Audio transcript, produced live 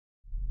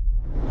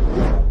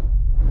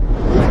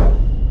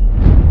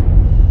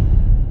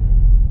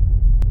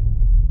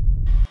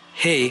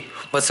Hey,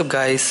 what's up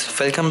guys?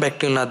 Welcome back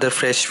to another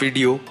fresh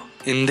video.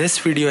 In this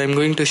video I'm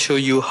going to show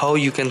you how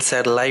you can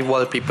set live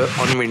wallpaper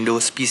on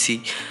Windows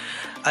PC.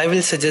 I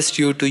will suggest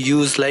you to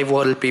use live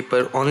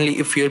wallpaper only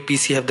if your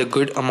PC have the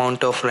good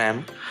amount of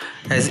RAM,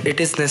 as it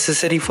is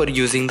necessary for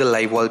using the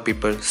live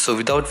wallpaper. So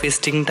without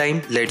wasting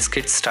time, let's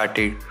get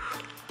started.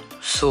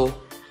 So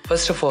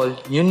first of all,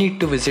 you need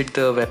to visit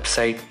the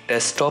website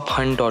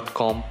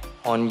desktophunt.com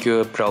on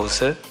your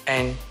browser,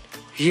 and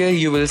here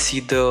you will see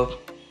the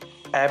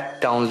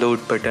app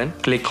download button.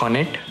 Click on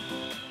it.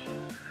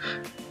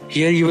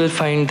 Here you will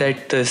find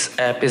that this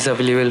app is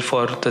available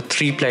for the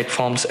three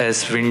platforms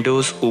as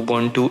Windows,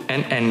 Ubuntu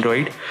and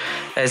Android.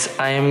 As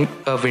I am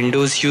a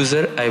Windows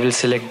user, I will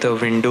select the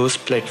Windows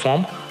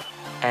platform,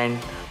 and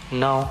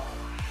now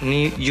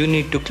you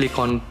need to click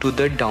on to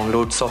the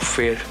download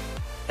software.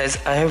 As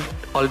I have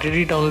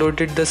already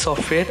downloaded the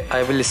software,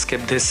 I will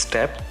skip this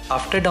step.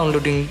 After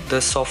downloading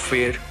the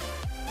software,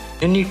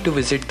 you need to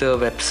visit the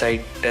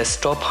website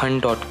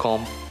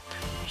desktophunt.com.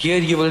 Here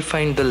you will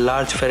find the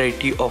large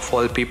variety of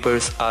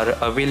wallpapers are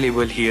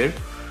available here.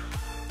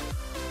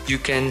 You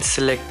can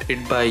select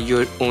it by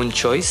your own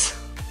choice.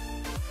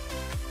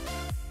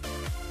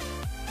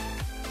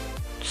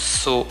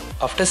 So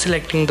after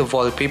selecting the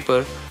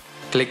wallpaper,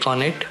 click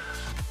on it.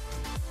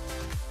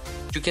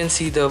 You can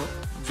see the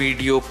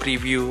video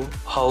preview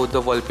how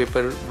the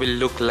wallpaper will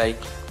look like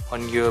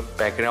on your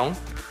background,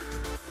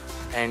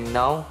 and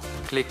now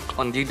click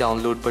on the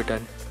download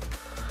button.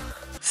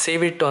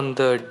 Save it on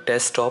the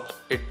desktop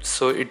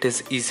so it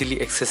is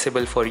easily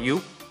accessible for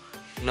you.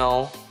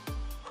 Now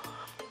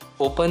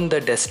open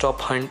the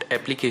Desktop Hunt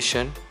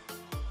application.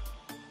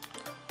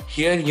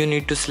 Here you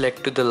need to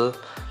select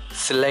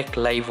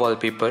live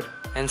wallpaper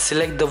and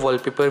select the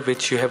wallpaper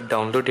which you have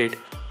downloaded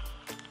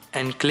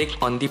and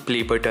click on the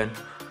play button.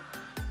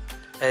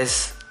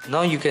 As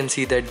now you can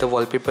see that the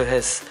wallpaper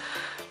has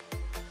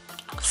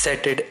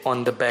set it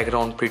on the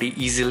background pretty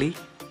easily,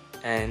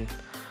 and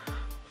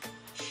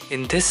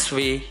in this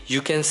way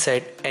you can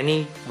set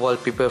any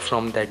wallpaper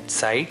from that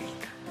site.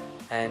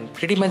 And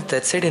pretty much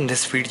that's it in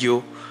this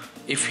video.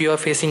 If you are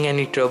facing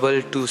any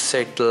trouble to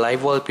set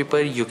live wallpaper,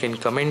 you can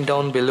comment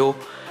down below.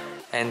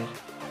 And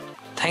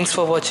thanks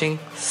for watching.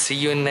 See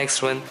you in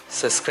next one.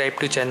 Subscribe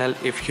to channel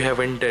if you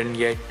haven't done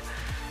yet.